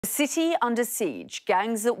City under siege,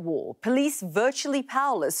 gangs at war, police virtually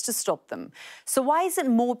powerless to stop them. So why isn't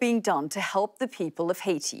more being done to help the people of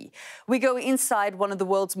Haiti? We go inside one of the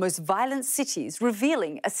world's most violent cities,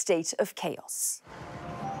 revealing a state of chaos.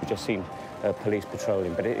 We've just seen police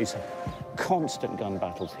patrolling, but it is constant gun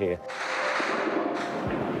battles here.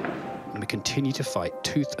 And we continue to fight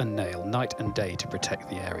tooth and nail, night and day, to protect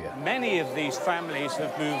the area. Many of these families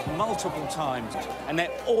have moved multiple times, and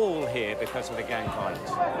they're all here because of the gang violence.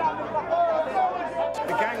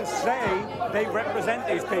 The gangs say they represent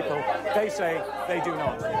these people. They say they do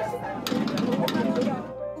not.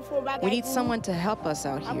 We need someone to help us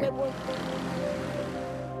out here.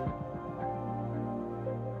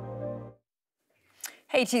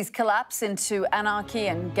 Haiti's collapse into anarchy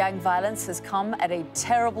and gang violence has come at a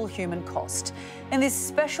terrible human cost. In this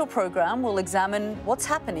special program, we'll examine what's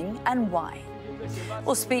happening and why.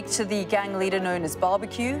 We'll speak to the gang leader known as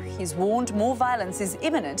Barbecue. He's warned more violence is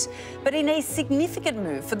imminent, but in a significant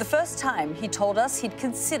move, for the first time, he told us he'd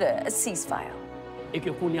consider a ceasefire. Et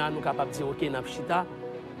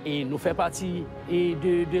nous fait partie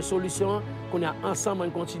de solutions qu'on a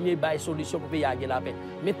ensemble continuer à solution pour payer la paix.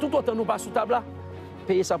 Mais tout autant nous pas sous table là,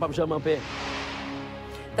 payer ça pas jamais en paix.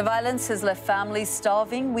 The violence has left families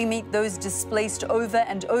starving. We meet those displaced over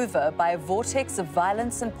and over by a vortex of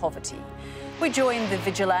violence and poverty. We join the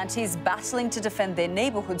vigilantes battling to defend their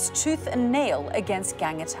neighborhoods tooth and nail against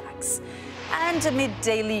gang attacks. And amid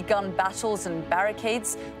daily gun battles and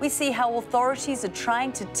barricades, we see how authorities are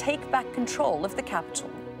trying to take back control of the capital.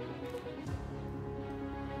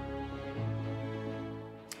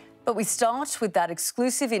 But we start with that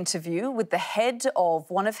exclusive interview with the head of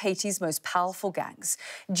one of Haiti's most powerful gangs.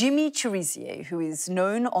 Jimmy Cherizier, who is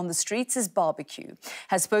known on the streets as Barbecue,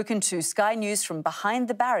 has spoken to Sky News from behind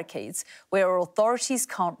the barricades where authorities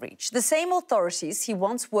can't reach. The same authorities he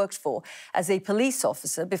once worked for as a police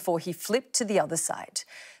officer before he flipped to the other side.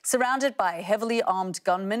 Surrounded by heavily armed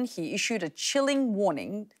gunmen, he issued a chilling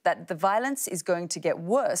warning that the violence is going to get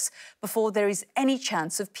worse before there is any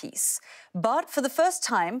chance of peace. But for the first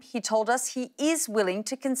time, he told us he is willing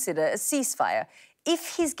to consider a ceasefire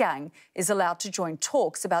if his gang is allowed to join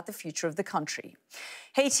talks about the future of the country.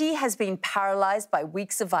 Haiti has been paralysed by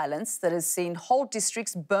weeks of violence that has seen whole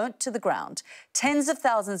districts burnt to the ground, tens of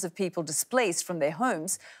thousands of people displaced from their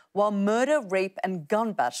homes, while murder, rape and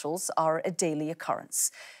gun battles are a daily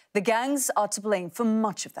occurrence. The gangs are to blame for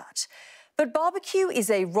much of that. But Barbecue is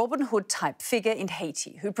a Robin Hood-type figure in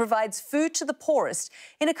Haiti who provides food to the poorest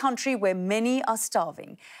in a country where many are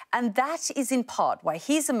starving. And that is in part why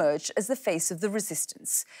he's emerged as the face of the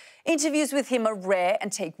resistance. Interviews with him are rare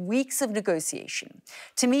and take weeks of negotiation.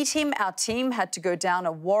 To meet him, our team had to go down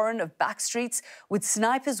a warren of backstreets with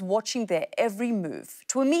snipers watching their every move,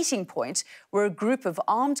 to a meeting point where a group of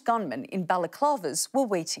armed gunmen in balaclavas were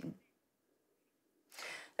waiting.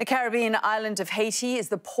 The Caribbean island of Haiti is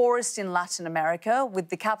the poorest in Latin America, with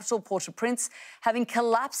the capital, Port-au-Prince, having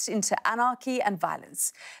collapsed into anarchy and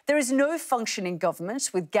violence. There is no functioning government,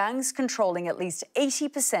 with gangs controlling at least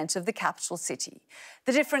 80% of the capital city.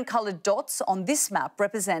 The different coloured dots on this map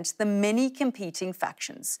represent the many competing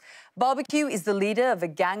factions. Barbecue is the leader of a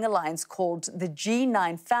gang alliance called the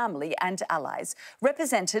G9 Family and Allies,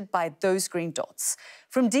 represented by those green dots.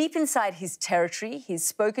 From deep inside his territory, he's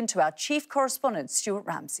spoken to our chief correspondent, Stuart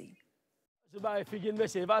Ramsay.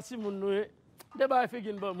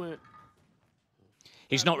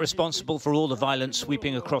 He's not responsible for all the violence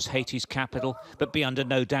sweeping across Haiti's capital, but be under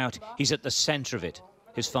no doubt he's at the centre of it.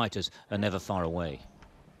 His fighters are never far away.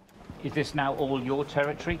 Is this now all your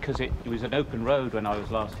territory? Because it was an open road when I was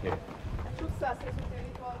last here.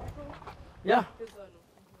 Yeah.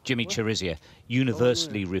 Jimmy Cherizier,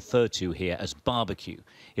 universally referred to here as Barbecue,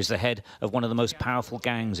 is the head of one of the most powerful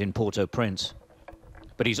gangs in Port-au-Prince.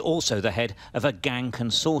 But he's also the head of a gang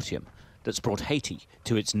consortium that's brought Haiti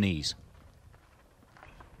to its knees.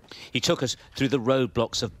 He took us through the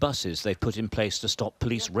roadblocks of buses they've put in place to stop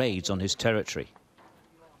police raids on his territory.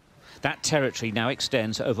 That territory now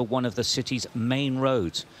extends over one of the city's main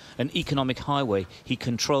roads, an economic highway he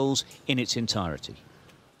controls in its entirety.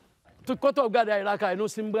 Tout côté regarder là quand nous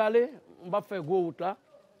simbralé, on va faire gros route là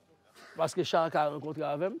parce que chaque a rencontré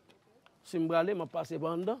avec simbralé m'a passé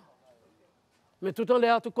pendant. Mais tout en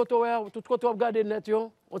l'air tout côté regarder net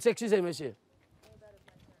yo, on s'excuse monsieur.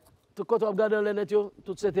 Tout côté regarder le net yo,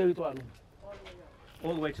 tout ce territoire.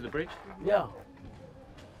 All the way to the bridge? Yeah.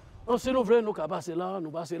 On se nous voulons nous passer là, nous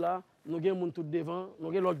passer là, nous gagne monde tout devant, nous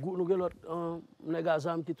gagne l'autre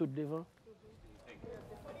négazam qui tout devant.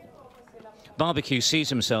 Barbecue sees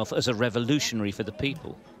himself as a revolutionary for the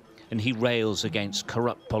people, and he rails against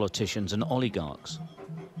corrupt politicians and oligarchs.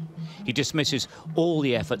 He dismisses all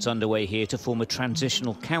the efforts underway here to form a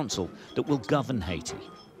transitional council that will govern Haiti.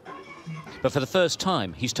 But for the first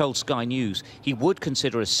time, he's told Sky News he would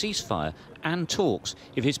consider a ceasefire and talks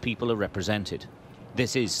if his people are represented.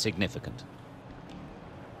 This is significant.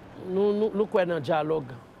 Nous croyons dans le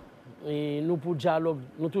dialogue. Nous pour dialogue,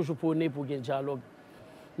 nous toujours prôner pour un dialogue.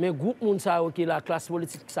 Mais le groupe qui la classe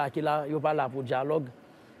politique qui là, yo pas là pour dialogue.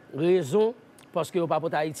 Raison parce que yo pas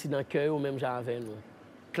pour Haïti dans cœur ou même avec nous.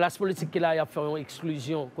 Classe politique qui là y a fait une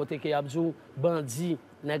exclusion côté que y a besoin bandit,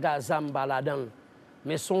 nèg azam baladan.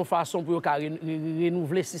 Mais son façon pour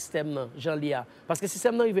renouveler le système Jean Lia parce que le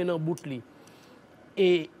système il vient dans bout li.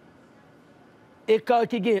 Et écart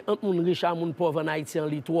qui gagne entre les riches et les pauvres en Haïti en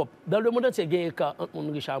li trop. Dans le monde entier, il y a un écart entre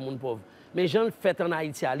les riches et les pauvres. Mais gens fait en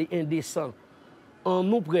Haïti, c'est indécent. En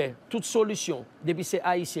nous prêts, toute solution, depuis ces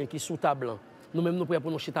Haïtiens qui sont sous table, nous-mêmes nous prêts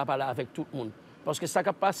pour nous chiter parler avec tout le monde. Parce que ça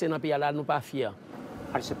qui passe dans le pays là, nous pas fiers.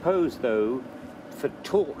 I suppose, though, for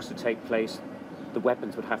talks to take place, the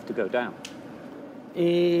weapons would have to go down.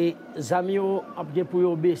 Et les amis ont bien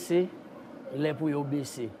pour baisser, les pour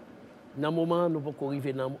baisser. Dans le moment, nous ne pouvons pas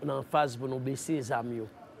arriver dans la phase pour nous baisser les amis.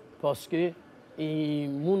 Parce que les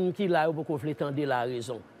gens qui là, ils peuvent entendre la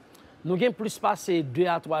raison. Nous avons plus passé 2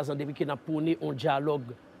 à 3 ans depuis que nous avons prôné un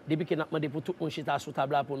dialogue, depuis que nous avons demandé pour tout le monde chita sur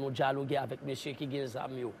table pour nous dialoguer avec monsieur qui a des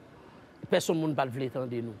amis. Personne ne veut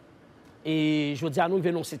entendre nous. Et je veux dire, nous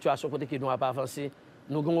venons dans une situation où nous n'avons pas avancé.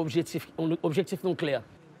 Nous avons un objectif non clair.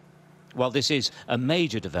 While this is a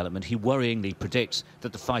major development, he worryingly predicts that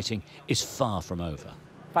the fighting is far from over.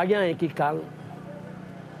 Pas rien qui calme.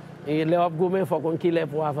 Et les gouvernements faut qu'on qu'il est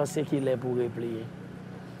pour avancer, qu'il est pour replier.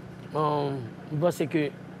 Je pense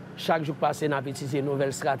que chaque jour passé, nous avons utilisé une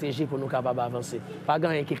nouvelle stratégie pour nous capables d'avancer. Pas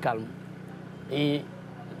rien qui calme. Et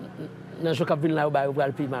dans le jour qui vient là, on va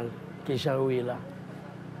le plus mal que Jean est là.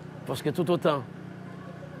 Parce que tout autant,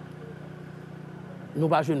 nous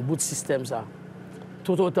pas jouer un bout de système ça.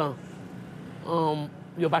 Tout autant, nous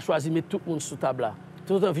n'avons pas choisi de mettre tout le monde sous table là.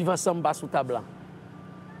 Tout autant vivre ensemble sous table là.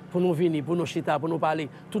 Pour nous venir, pour nous chita, pour nous parler.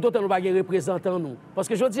 Tout autant nous pas des représentants nous. Parce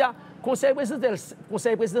que je dis, conseil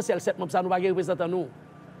présidentiel 7 mois, ça nous pas des représentants nous.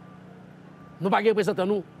 Nous pas des représentants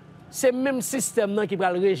nous. C'est le même système qui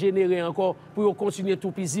va le régénérer encore pour continuer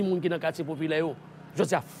tout pisi monde qui dans le quartier populaire. Je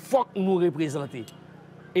dis, il faut nous représenter.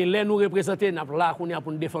 Et là nous représenter, nous là pour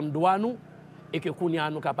nous défendre droit nous et que nous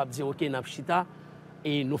sommes capables de dire OK, nous chita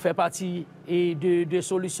et nous fait partie de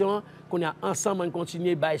solutions qu'on a ensemble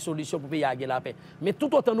continuer à solution pour payer la paix. Mais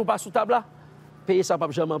tout autant nous pas sous table là, payer ça pas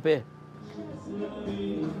jamais en paix.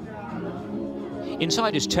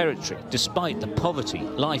 Inside his territory, despite the poverty,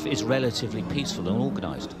 life is relatively peaceful and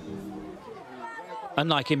organised.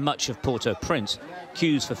 Unlike in much of Port-au-Prince,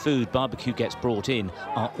 queues for food barbecue gets brought in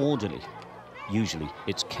are orderly. Usually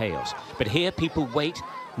it's chaos. But here people wait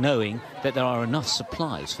knowing that there are enough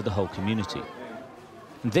supplies for the whole community.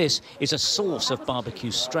 This is a source of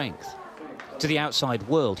barbecue's strength. To the outside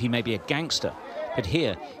world, he may be a gangster, but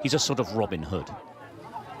here he's a sort of Robin Hood.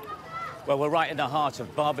 Well, we're right in the heart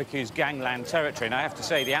of barbecue's gangland territory, and I have to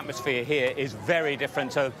say the atmosphere here is very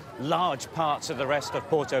different to large parts of the rest of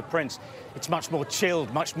Port-au-Prince. It's much more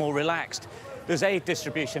chilled, much more relaxed. There's aid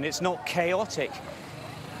distribution, it's not chaotic.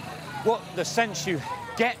 What the sense you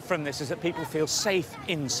get from this is that people feel safe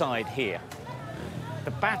inside here.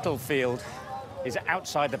 The battlefield is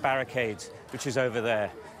outside the barricades, which is over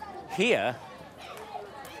there. Here,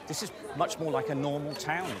 this is much more like a normal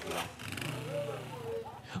town, if you like.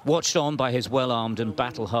 Watched on by his well-armed and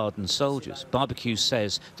battle-hardened soldiers, Barbecue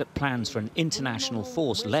says that plans for an international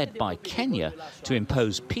force led by Kenya to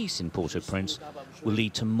impose peace in Port-au-Prince will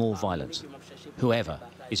lead to more violence, whoever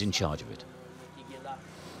is in charge of it.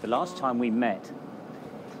 The last time we met,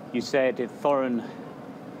 you said if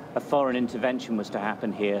a foreign intervention was to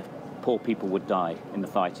happen here, poor people would die in the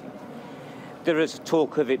fighting. There is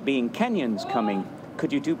talk of it being Kenyans coming.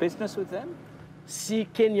 Could you do business with them? Si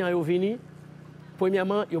Kenya est venu,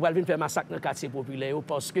 premièrement, ils vont venir faire massacre dans le quartier populaire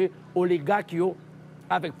parce que les oligarques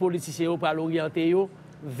avec les politiciens pour l'orienter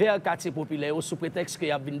vers le quartier populaire sous prétexte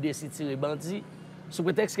qu'ils viennent décider tirer bandits, sous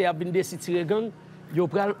prétexte qu'ils viennent décider tirer gang, ils vont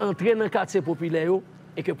entrer dans le quartier populaire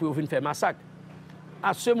et que pour venir faire massacre.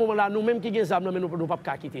 À ce moment-là, nous-mêmes qui avons des armes, nous ne pouvons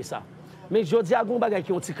pas quitter ça. Mais je dis à des choses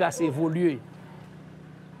qui ont été évolué.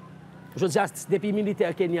 Je dis depuis les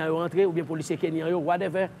militaires kenyans sont entrés, ou bien les policiers kenyans,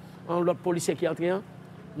 whatever, l'autre policier qui est entré,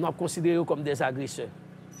 nous avons considéré comme des agresseurs.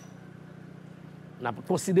 Nous avons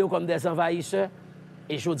considéré comme des envahisseurs.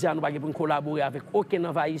 Et je dis à nous ne collaborer avec aucun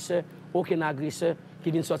envahisseur, aucun agresseur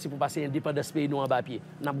qui vient sortir pour passer l'indépendance pays nous en bas pied.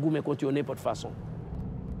 Nous avons continué de n'importe façon.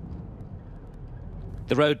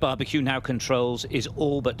 The road Barbecue now controls is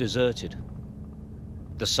all but deserted.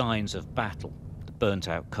 The signs of battle, the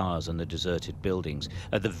burnt-out cars and the deserted buildings,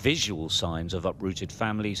 are the visual signs of uprooted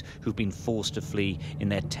families who've been forced to flee in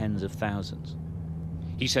their tens of thousands.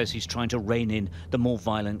 He says he's trying to rein in the more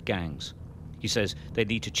violent gangs. He says they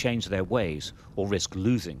need to change their ways or risk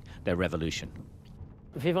losing their revolution.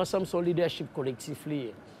 Vivre ensemble son leadership collectif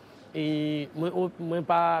lié. Et moi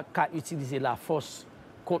pas qu'à utiliser la force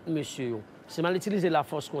contre monsieur. C'est mal utiliser la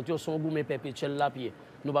force contre son gourmet perpétuel la pied.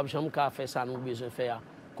 Nous pas jamais qu'à faire ça nous besoin faire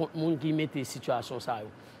contre monde qui mette situation ça.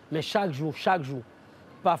 Mais chaque jour,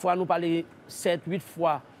 parfois nous parler 7, 8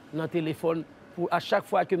 fois dans téléphone pour à chaque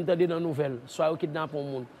fois que me tendez dans nouvelle, soit au kidnapping pour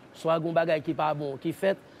monde, soit gon bagay qui pas bon, qui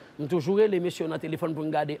fait nous toujours les messieurs dans téléphone pour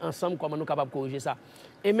regarder ensemble comment nous capable corriger ça.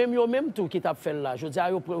 Et même yo même tout qui t'a fait là, je dis à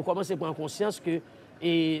yo commencer à prendre conscience que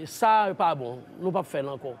et ça pas bon, nous pas faire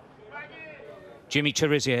encore. Jimmy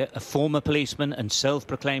Chirizier, a former policeman and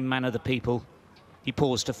self-proclaimed man of the people, he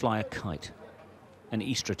paused to fly a kite, an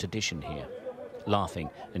Easter tradition here, laughing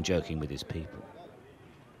and joking with his people.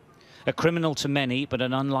 A criminal to many, but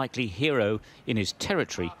an unlikely hero in his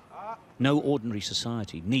territory, no ordinary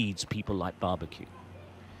society needs people like Barbecue.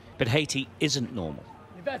 But Haiti isn't normal.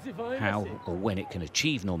 How or when it can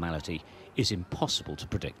achieve normality is impossible to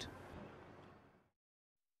predict.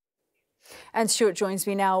 And Stuart joins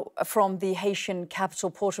me now from the Haitian capital,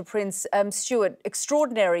 Port-au-Prince. Stuart,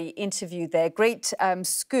 extraordinary interview there, great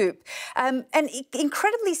scoop, and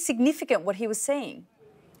incredibly significant what he was saying.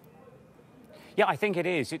 Yeah, I think it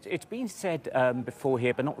is. It's been said before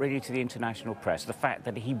here, but not really to the international press, the fact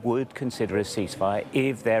that he would consider a ceasefire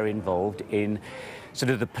if they're involved in sort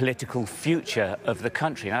of the political future of the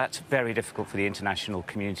country. Now, that's very difficult for the international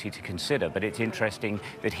community to consider, but it's interesting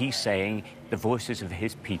that he's saying the voices of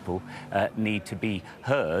his people need to be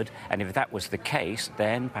heard, and if that was the case,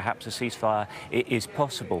 then perhaps a ceasefire is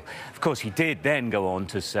possible. Of course, he did then go on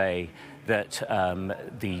to say that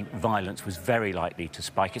the violence was very likely to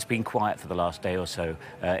spike. It's been quiet for the last day or so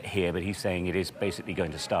here, but he's saying it is basically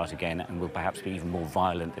going to start again and will perhaps be even more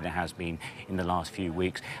violent than it has been in the last few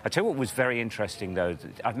weeks. I'll tell you what was very interesting, though.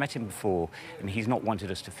 I've met him before, and he's not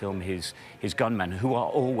wanted us to film his gunmen, who are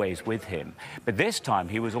always with him. But this time,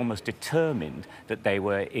 he was almost determined that they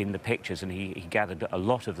were in the pictures, and he gathered a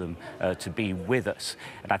lot of them to be with us.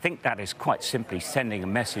 And I think that is quite simply sending a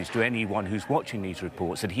message to anyone who's watching these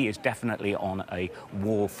reports that he is definitely on a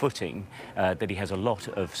war footing, that he has a lot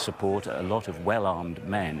of support, a lot of well-armed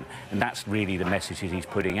men. And that's really the message that he's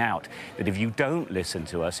putting out, that if you don't listen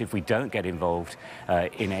to us, if we don't get involved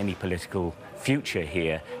in any political future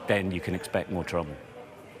here, then you can expect more trouble.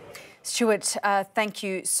 Stuart, thank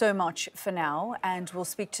you so much for now, and we'll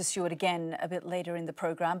speak to Stuart again a bit later in the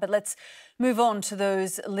programme. But let's move on to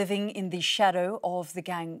those living in the shadow of the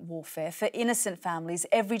gang warfare. For innocent families,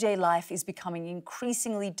 everyday life is becoming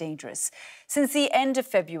increasingly dangerous. Since the end of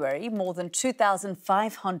February, more than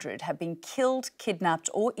 2,500 have been killed, kidnapped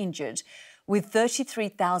or injured, with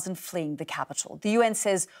 33,000 fleeing the capital. The UN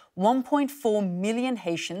says 1.4 million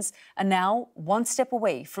Haitians are now one step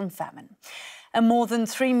away from famine. And more than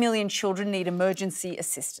 3 million children need emergency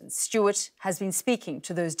assistance. Stuart has been speaking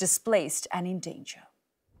to those displaced and in danger.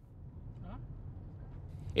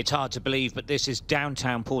 It's hard to believe, but this is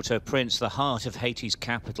downtown Port-au-Prince, the heart of Haiti's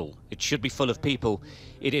capital. It should be full of people.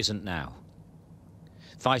 It isn't now.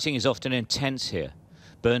 Fighting is often intense here.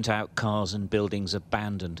 Burnt-out cars and buildings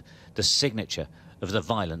abandoned, the signature of the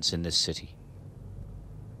violence in this city.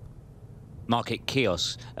 Market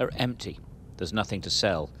kiosks are empty. There's nothing to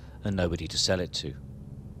sell and nobody to sell it to.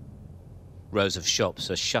 Rows of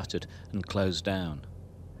shops are shuttered and closed down.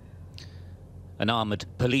 An armoured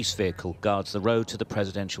police vehicle guards the road to the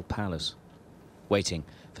presidential palace, waiting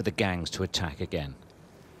for the gangs to attack again.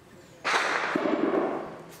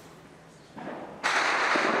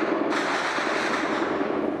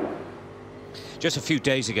 Just a few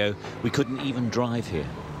days ago, we couldn't even drive here.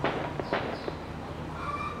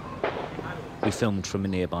 We filmed from a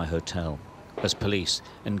nearby hotel as police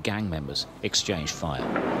and gang members exchanged fire.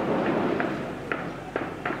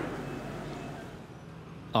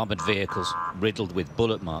 Armoured vehicles, riddled with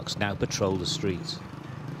bullet marks, now patrol the streets.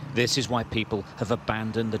 This is why people have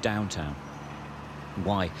abandoned the downtown,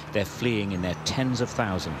 why they're fleeing in their tens of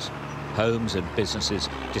thousands, homes and businesses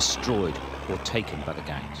destroyed or taken by the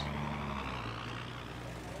gangs.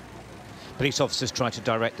 Police officers try to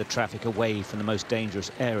direct the traffic away from the most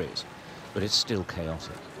dangerous areas, but it's still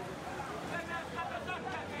chaotic.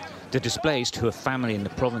 The displaced, who are family in the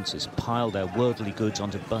provinces, pile their worldly goods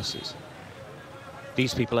onto buses.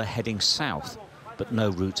 These people are heading south, but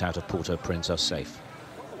no routes out of Port-au-Prince are safe.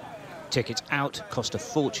 Tickets out cost a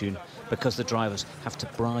fortune because the drivers have to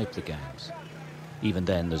bribe the gangs. Even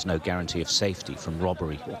then, there's no guarantee of safety from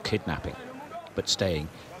robbery or kidnapping. But staying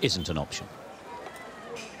isn't an option.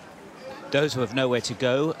 Those who have nowhere to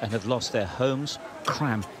go and have lost their homes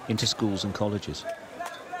cram into schools and colleges.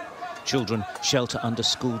 Children shelter under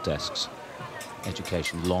school desks.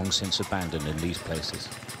 Education long since abandoned in these places.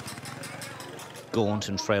 Gaunt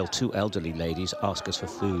and frail two elderly ladies ask us for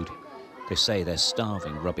food. They say they're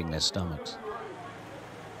starving, rubbing their stomachs.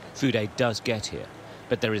 Food aid does get here,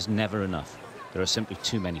 but there is never enough. There are simply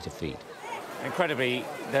too many to feed. Incredibly,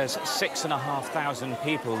 there's 6,500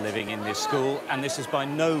 people living in this school, and this is by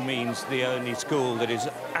no means the only school that is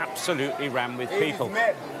absolutely rammed with people.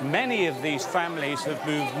 Many of these families have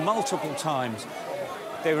moved multiple times.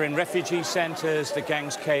 They were in refugee centres, the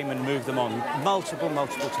gangs came and moved them on multiple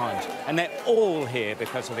times, and they're all here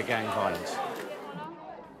because of the gang violence.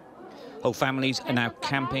 Whole families are now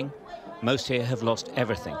camping. Most here have lost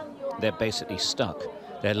everything. They're basically stuck,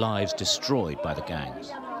 their lives destroyed by the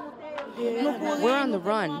gangs. We're on the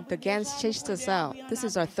run. The gangs chased us out. This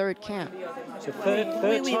is our third camp. So third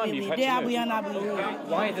time you've had to move.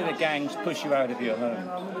 Why do the gangs push you out of your home?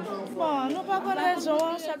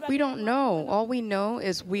 We don't know. All we know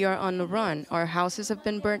is we are on the run. Our houses have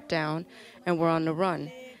been burnt down, and we're on the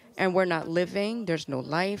run. And we're not living. There's no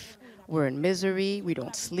life. We're in misery. We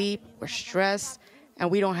don't sleep. We're stressed.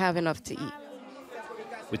 And we don't have enough to eat.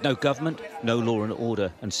 With no government, no law and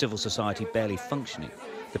order, and civil society barely functioning,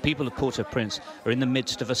 the people of Port-au-Prince are in the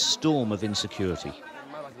midst of a storm of insecurity.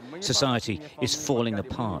 Society is falling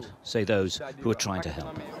apart, say those who are trying to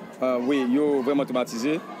help. They're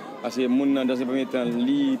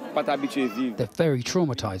very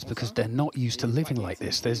traumatized because they're not used to living like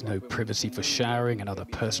this. There's no privacy for showering and other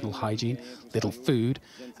personal hygiene, little food,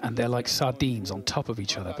 and they're like sardines on top of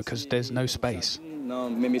each other because there's no space.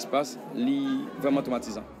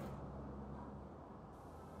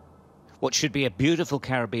 What should be a beautiful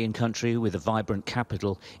Caribbean country with a vibrant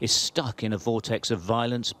capital is stuck in a vortex of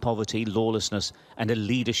violence, poverty, lawlessness, and a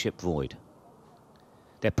leadership void.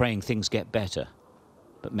 They're praying things get better,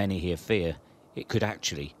 but many here fear it could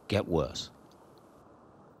actually get worse.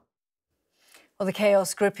 Well, the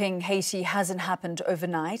chaos gripping Haiti hasn't happened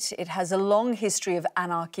overnight. It has a long history of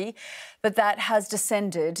anarchy, but that has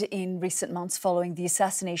descended in recent months following the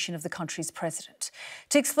assassination of the country's president.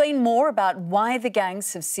 To explain more about why the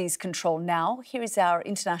gangs have seized control now, here is our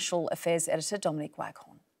international affairs editor, Dominic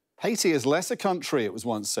Waghorn. Haiti is less a country, it was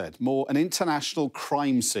once said, more an international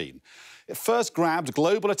crime scene. It first grabbed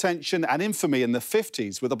global attention and infamy in the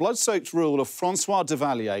 50s with the blood-soaked rule of François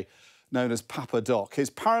Duvalier, known as Papa Doc. His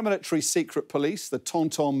paramilitary secret police, the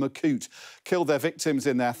Tonton Macoute, killed their victims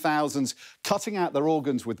in their thousands, cutting out their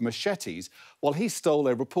organs with machetes, while he stole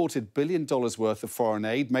a reported $1 billion worth of foreign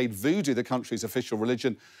aid, made voodoo the country's official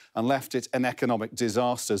religion, and left it an economic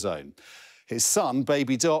disaster zone. His son,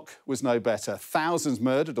 Baby Doc, was no better. Thousands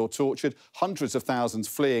murdered or tortured, hundreds of thousands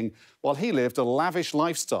fleeing, while he lived a lavish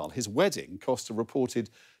lifestyle. His wedding cost a reported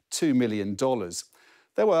 $2 million.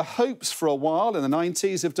 There were hopes for a while in the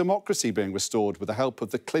 90s of democracy being restored with the help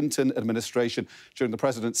of the Clinton administration during the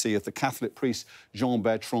presidency of the Catholic priest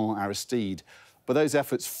Jean-Bertrand Aristide. But those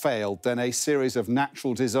efforts failed. Then a series of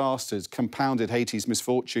natural disasters compounded Haiti's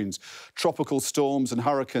misfortunes, tropical storms and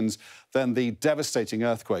hurricanes, then the devastating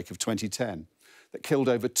earthquake of 2010 that killed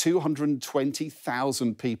over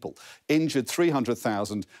 220,000 people, injured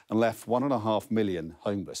 300,000 and left 1.5 million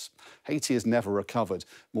homeless. Haiti has never recovered.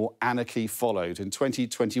 More anarchy followed. In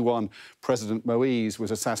 2021, President Moïse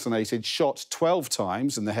was assassinated, shot 12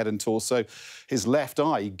 times in the head and torso, his left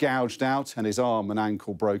eye gouged out and his arm and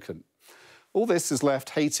ankle broken. All this has left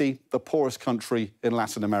Haiti the poorest country in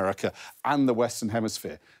Latin America and the Western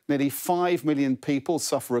Hemisphere. Nearly 5 million people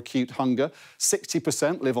suffer acute hunger.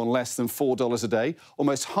 60% live on less than $4 a day.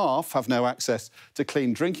 Almost half have no access to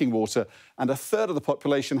clean drinking water, and a third of the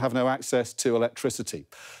population have no access to electricity.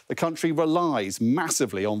 The country relies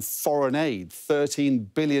massively on foreign aid,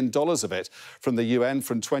 $13 billion of it from the UN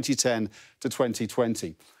from 2010 to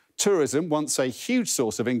 2020. Tourism, once a huge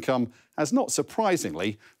source of income, has not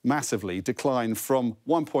surprisingly massively declined from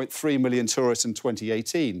 1.3 million tourists in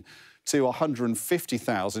 2018 to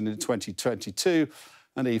 150,000 in 2022,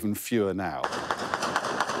 and even fewer now.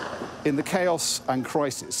 In the chaos and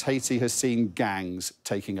crisis, Haiti has seen gangs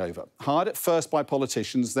taking over. Hired at first by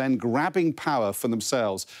politicians, then grabbing power for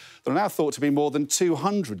themselves. There are now thought to be more than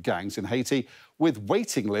 200 gangs in Haiti, with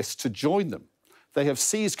waiting lists to join them. They have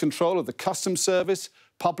seized control of the customs service,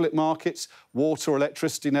 public markets, water,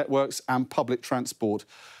 electricity networks and public transport,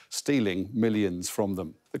 stealing millions from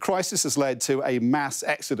them. The crisis has led to a mass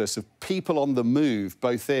exodus of people on the move,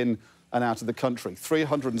 both in and out of the country.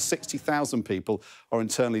 360,000 people are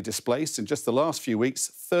internally displaced. In just the last few weeks,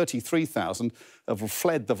 33,000 have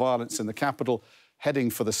fled the violence in the capital, heading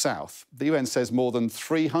for the south. The UN says more than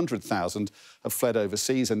 300,000 have fled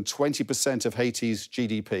overseas, and 20% of Haiti's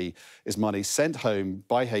GDP is money sent home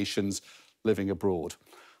by Haitians living abroad.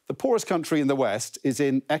 The poorest country in the West is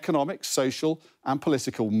in economic, social and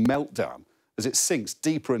political meltdown as it sinks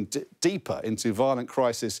deeper and deeper into violent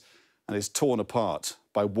crisis and is torn apart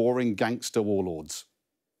by warring gangster warlords.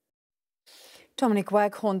 Dominic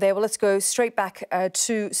Waghorn there. Well, let's go straight back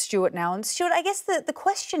to Stuart now. And Stuart, I guess the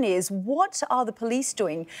question is, what are the police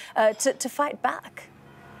doing to fight back?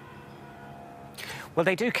 Well,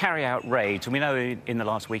 they do carry out raids, and we know in the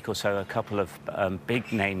last week or so a couple of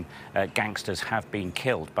big-name gangsters have been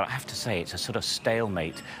killed. But I have to say, it's a sort of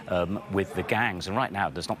stalemate with the gangs, and right now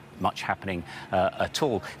there's not much happening at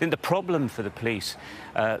all. I think the problem for the police,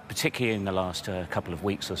 particularly in the last couple of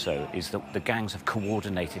weeks or so, is that the gangs have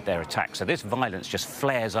coordinated their attacks. So this violence just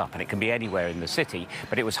flares up, and it can be anywhere in the city,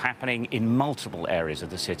 but it was happening in multiple areas of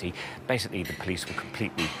the city. Basically, the police were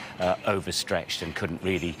completely overstretched and couldn't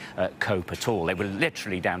really cope at all. They were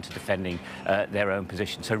literally down to defending their own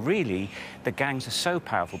position. So really, the gangs are so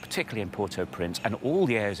powerful, particularly in Port-au-Prince and all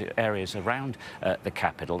the areas around the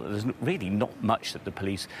capital, there's really not much that the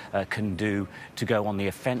police can do to go on the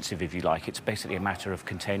offensive, if you like. It's basically a matter of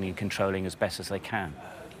containing and controlling as best as they can.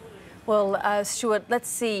 Well, Stuart, let's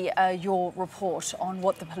see your report on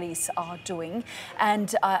what the police are doing.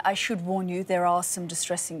 And I should warn you, there are some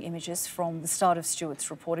distressing images from the start of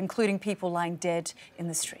Stuart's report, including people lying dead in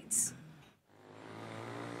the streets.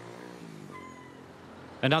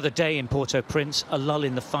 Another day in Port-au-Prince, a lull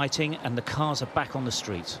in the fighting, and the cars are back on the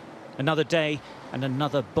streets. Another day and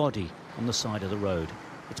another body on the side of the road.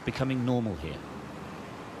 It's becoming normal here.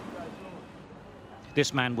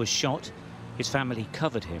 This man was shot, his family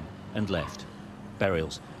covered him and left.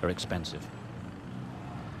 Burials are expensive.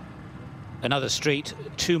 Another street,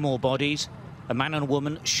 two more bodies, a man and a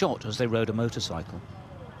woman shot as they rode a motorcycle.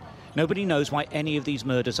 Nobody knows why any of these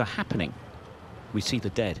murders are happening. We see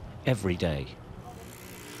the dead every day.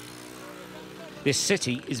 This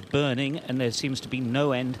city is burning and there seems to be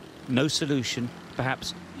no end, no solution,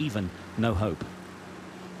 perhaps even no hope.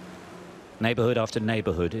 Neighbourhood after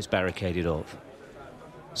neighbourhood is barricaded off.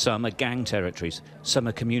 Some are gang territories, some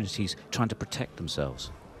are communities trying to protect themselves.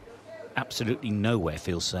 Absolutely nowhere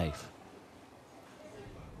feels safe.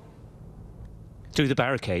 Through the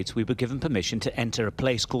barricades, we were given permission to enter a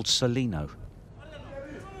place called Solino.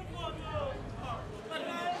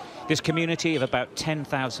 This community of about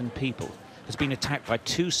 10,000 people has been attacked by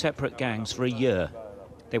two separate gangs for a year.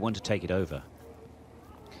 They want to take it over.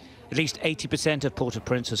 At least 80% of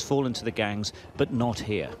Port-au-Prince has fallen to the gangs, but not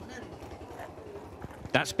here.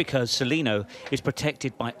 That's because Solino is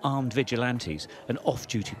protected by armed vigilantes and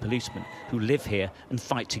off-duty policemen who live here and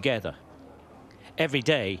fight together. Every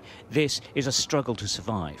day, this is a struggle to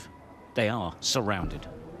survive. They are surrounded.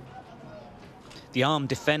 The armed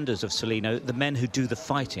defenders of Solino, the men who do the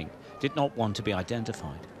fighting, did not want to be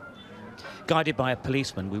identified. Guided by a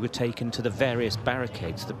policeman, we were taken to the various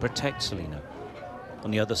barricades that protect Solino.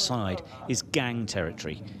 On the other side is gang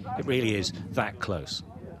territory. It really is that close.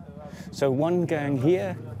 So one gang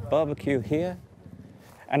here, barbecue here,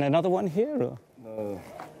 and another one here? Or? No,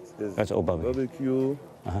 that's all barbecue.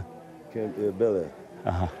 Barbecue, Bel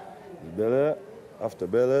Air. Bel Air, after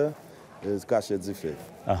Bel Air, is Cachet du Fait.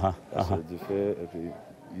 Cachet du Fait, et puis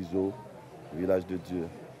Iso, Village de Dieu.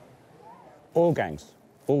 All gangs?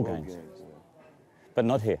 All gangs. But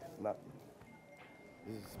not here? Not.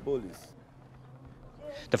 This is police.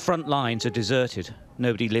 The front lines are deserted.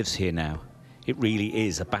 Nobody lives here now. It really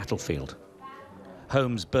is a battlefield.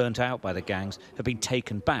 Homes burnt out by the gangs have been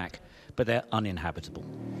taken back, but they're uninhabitable.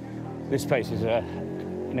 This place is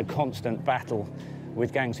in a constant battle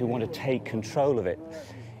with gangs who want to take control of it.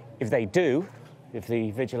 If they do, if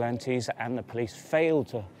the vigilantes and the police fail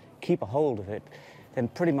to keep a hold of it, then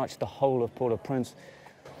pretty much the whole of Port-au-Prince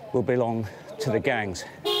will belong to the gangs.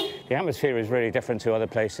 The atmosphere is really different to other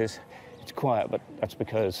places. It's quiet, but that's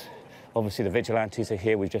because obviously the vigilantes are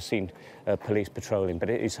here. We've just seen police patrolling, but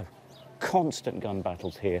it is a constant gun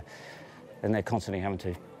battles here, and they're constantly having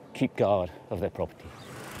to keep guard of their property.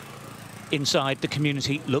 Inside, the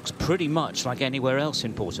community looks pretty much like anywhere else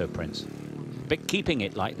in Port-au-Prince. But keeping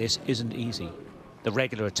it like this isn't easy. The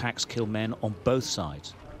regular attacks kill men on both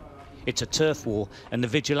sides. It's a turf war, and the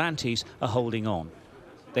vigilantes are holding on.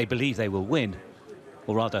 They believe they will win,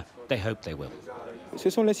 or rather, they hope they will. Ce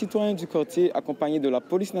sont les citoyens du quartier accompagnés de la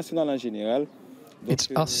police nationale en général. It's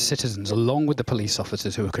us citizens, along with the police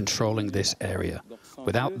officers, who are controlling this area.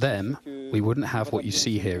 Without them, we wouldn't have what you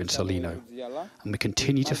see here in Salino. And we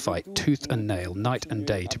continue to fight tooth and nail, night and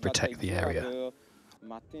day, to protect the area.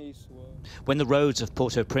 When the roads of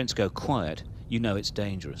Port-au-Prince go quiet, you know it's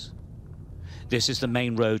dangerous. This is the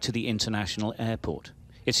main road to the international airport.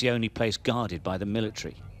 It's the only place guarded by the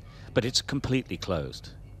military, but it's completely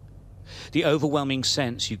closed. The overwhelming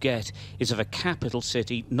sense you get is of a capital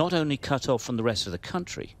city not only cut off from the rest of the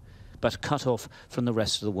country, but cut off from the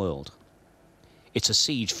rest of the world. It's a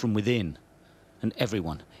siege from within, and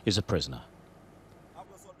everyone is a prisoner.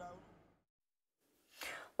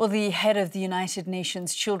 Well, the head of the United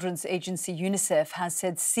Nations Children's Agency, UNICEF, has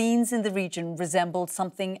said scenes in the region resembled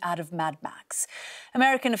something out of Mad Max.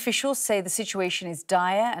 American officials say the situation is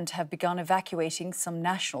dire and have begun evacuating some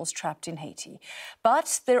nationals trapped in Haiti.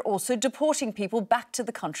 But they're also deporting people back to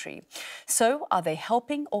the country. So are they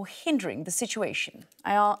helping or hindering the situation?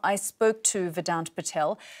 I spoke to Vedant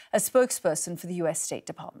Patel, a spokesperson for the US State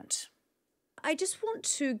Department. I just want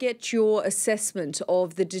to get your assessment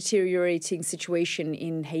of the deteriorating situation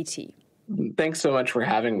in Haiti. Thanks so much for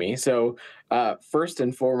having me. So first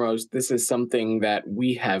and foremost, this is something that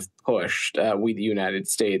we have pushed, we the United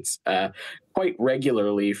States, quite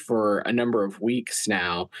regularly for a number of weeks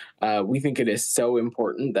now. We think it is so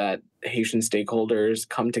important that Haitian stakeholders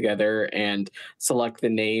come together and select the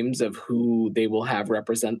names of who they will have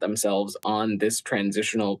represent themselves on this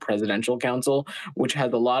transitional presidential council, which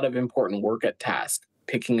has a lot of important work at task.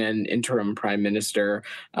 Picking an interim prime minister,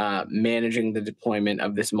 managing the deployment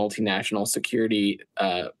of this multinational security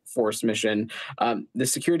force mission. The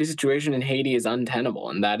security situation in Haiti is untenable,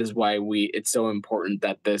 and that is why it's so important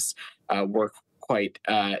that this work quite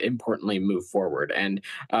importantly move forward. And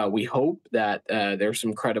we hope that there's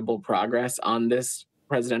some credible progress on this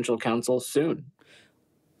presidential council soon.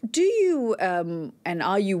 Do you and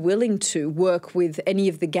are you willing to work with any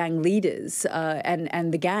of the gang leaders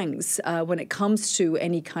and the gangs when it comes to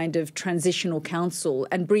any kind of transitional council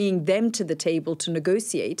and bringing them to the table to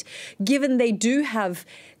negotiate, given they do have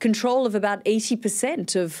control of about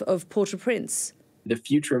 80% of Port-au-Prince? The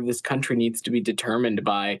future of this country needs to be determined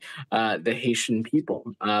by the Haitian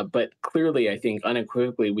people. But clearly, I think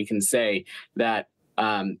unequivocally, we can say that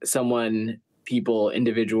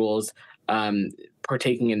individuals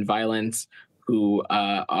partaking in violence, who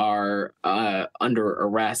are under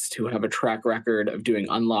arrest, who have a track record of doing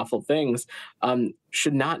unlawful things,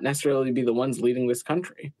 should not necessarily be the ones leading this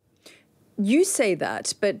country. You say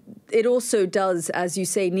that, but it also does, as you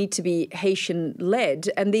say, need to be Haitian-led,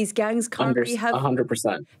 and these gangs currently have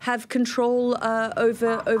 100% have control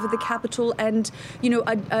over the capital, and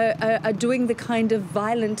are doing the kind of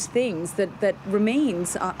violent things that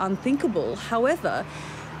remains unthinkable. However,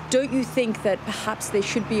 don't you think that perhaps there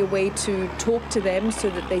should be a way to talk to them so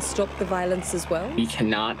that they stop the violence as well? We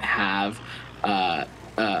cannot have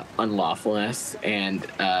unlawfulness and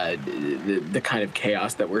the kind of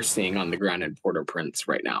chaos that we're seeing on the ground in Port-au-Prince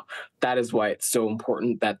right now. That is why it's so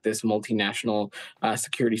important that this multinational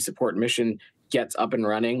security support mission gets up and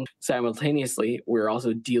running. Simultaneously, we're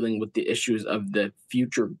also dealing with the issues of the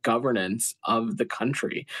future governance of the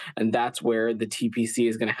country. And that's where the TPC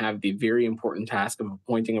is going to have the very important task of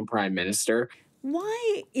appointing a prime minister.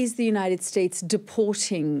 Why is the United States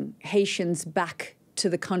deporting Haitians back to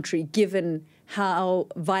the country, given how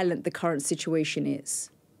violent the current situation is?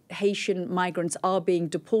 Haitian migrants are being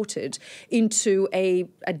deported into a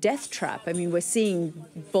death trap. I mean, we're seeing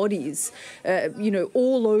bodies,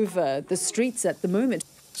 all over the streets at the moment.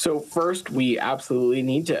 So first, we absolutely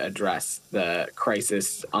need to address the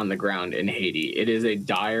crisis on the ground in Haiti. It is a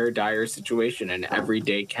dire, dire situation, and every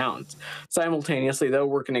day counts. Simultaneously, though,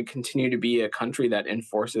 we're going to continue to be a country that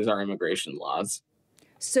enforces our immigration laws.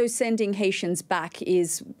 So sending Haitians back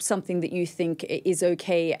is something that you think is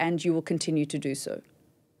okay, and you will continue to do so?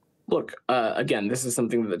 Look, again, this is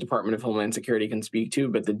something that the Department of Homeland Security can speak to,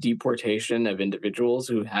 but the deportation of individuals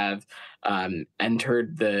who have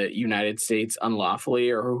entered the United States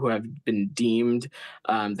unlawfully or who have been deemed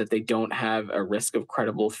that they don't have a risk of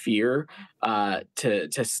credible fear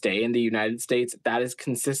to stay in the United States, that is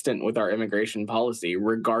consistent with our immigration policy,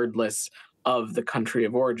 regardless of the country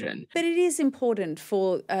of origin. But it is important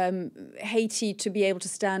for Haiti to be able to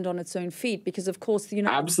stand on its own feet, because, of course, the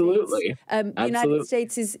United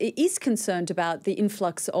States is concerned about the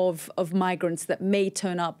influx of migrants that may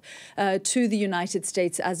turn up to the United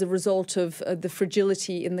States as a result of the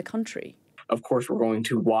fragility in the country. Of course, we're going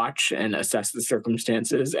to watch and assess the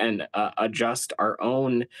circumstances and adjust our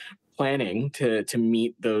own planning to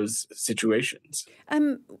meet those situations.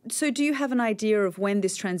 So do you have an idea of when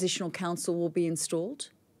this transitional council will be installed?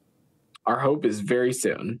 Our hope is very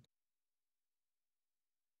soon.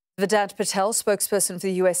 Vedant Patel, spokesperson for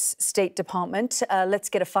the US State Department. Let's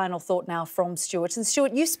get a final thought now from Stuart. And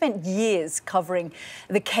Stuart, you spent years covering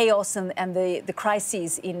the chaos and the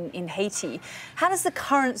crises in Haiti. How does the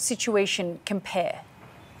current situation compare?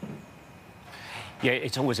 Yeah,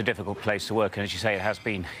 it's always a difficult place to work, and as you say, it has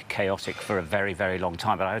been chaotic for a very, very long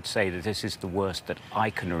time. But I would say that this is the worst that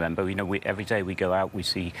I can remember. You know, every day we go out, we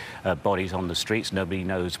see bodies on the streets. Nobody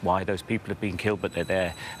knows why those people have been killed, but they're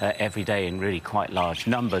there every day in really quite large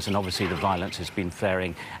numbers. And obviously the violence has been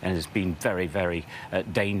flaring and has been very, very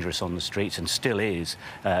dangerous on the streets, and still is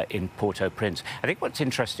in Port-au-Prince. I think what's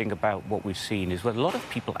interesting about what we've seen is that a lot of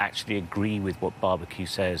people actually agree with what Barbecue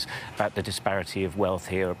says about the disparity of wealth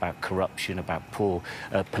here, about corruption, about poor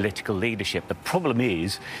political leadership. The problem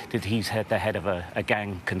is that he's the head of a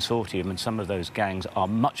gang consortium, and some of those gangs are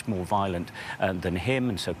much more violent than him,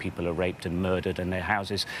 and so people are raped and murdered, and their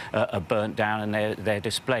houses are burnt down, and they're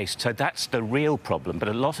displaced. So that's the real problem. But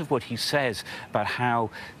a lot of what he says about how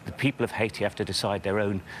the people of Haiti have to decide their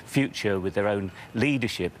own future with their own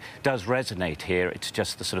leadership does resonate here. It's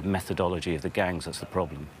just the sort of methodology of the gangs that's the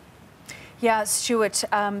problem. Yeah, Stuart,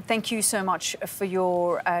 thank you so much for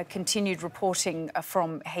your continued reporting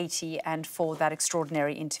from Haiti and for that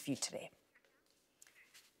extraordinary interview today.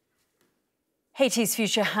 Haiti's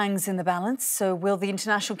future hangs in the balance, so will the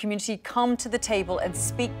international community come to the table and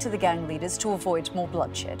speak to the gang leaders to avoid more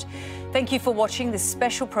bloodshed? Thank you for watching this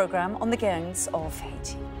special programme on the gangs of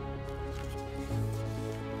Haiti.